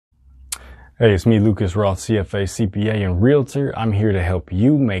Hey, it's me, Lucas Roth, CFA, CPA, and Realtor. I'm here to help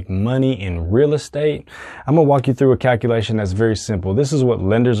you make money in real estate. I'm going to walk you through a calculation that's very simple. This is what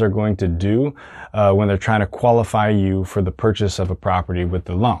lenders are going to do when they're trying to qualify you for the purchase of a property with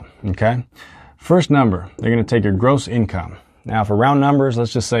the loan, okay? First number, they're going to take your gross income. Now, for round numbers,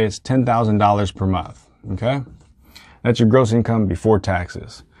 let's just say it's $10,000 per month, okay? That's your gross income before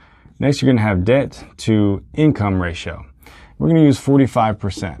taxes. Next, you're going to have debt to income ratio. We're going to use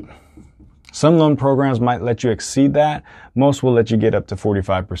 45%. Some loan programs might let you exceed that. Most will let you get up to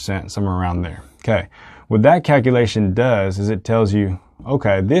 45%, somewhere around there. Okay. What that calculation does is it tells you,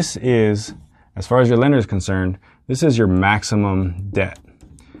 okay, this is, as far as your lender is concerned, this is your maximum debt.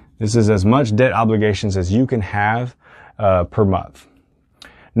 This is as much debt obligations as you can have per month.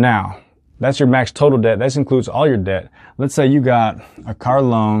 Now, that's your max total debt. This includes all your debt. Let's say you got a car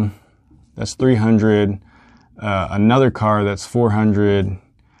loan that's $300, another car that's $400.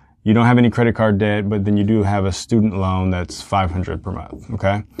 You don't have any credit card debt, but then you do have a student loan that's $500 per month,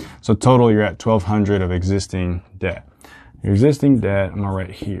 okay? So total, you're at $1,200 of existing debt. Your existing debt, I'm gonna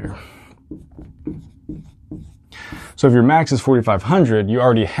write here. So if your max is $4,500, you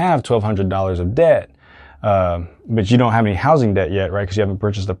already have $1,200 of debt, but you don't have any housing debt yet, right? Because you haven't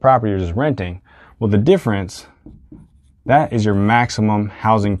purchased the property, you're just renting. Well, the difference, that is your maximum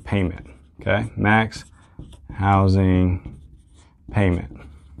housing payment, okay? Max housing payment.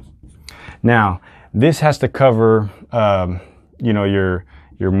 Now, this has to cover,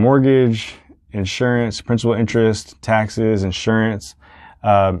 your mortgage, insurance, principal, interest, taxes, insurance,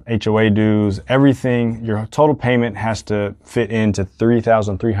 HOA dues, everything. Your total payment has to fit into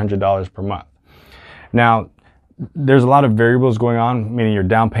 $3,300 per month. Now, there's a lot of variables going on, meaning your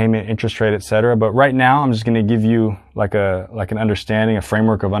down payment, interest rate, etc. But right now, I'm just going to give you like an understanding, a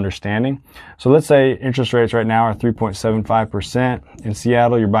framework of understanding. So let's say interest rates right now are 3.75%. In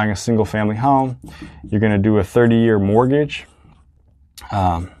Seattle, you're buying a single family home. You're going to do a 30-year mortgage.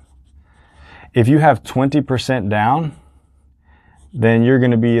 If you have 20% down, then you're going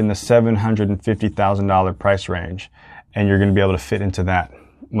to be in the $750,000 price range, and you're going to be able to fit into that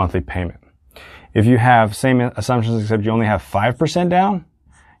monthly payment. If you have same assumptions except you only have 5% down,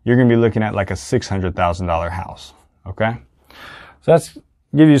 you're going to be looking at like a $600,000 house, okay? So that's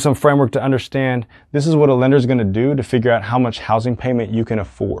give you some framework to understand. This is what a lender is going to do to figure out how much housing payment you can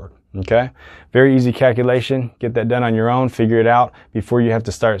afford, okay? Very easy calculation. Get that done on your own. Figure it out before you have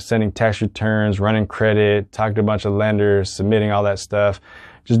to start sending tax returns, running credit, talk to a bunch of lenders, submitting all that stuff.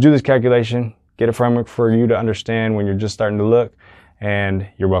 Just do this calculation. Get a framework for you to understand when you're just starting to look. And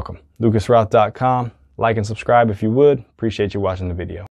you're welcome. LucasRoth.com. Like and subscribe if you would. Appreciate you watching the video.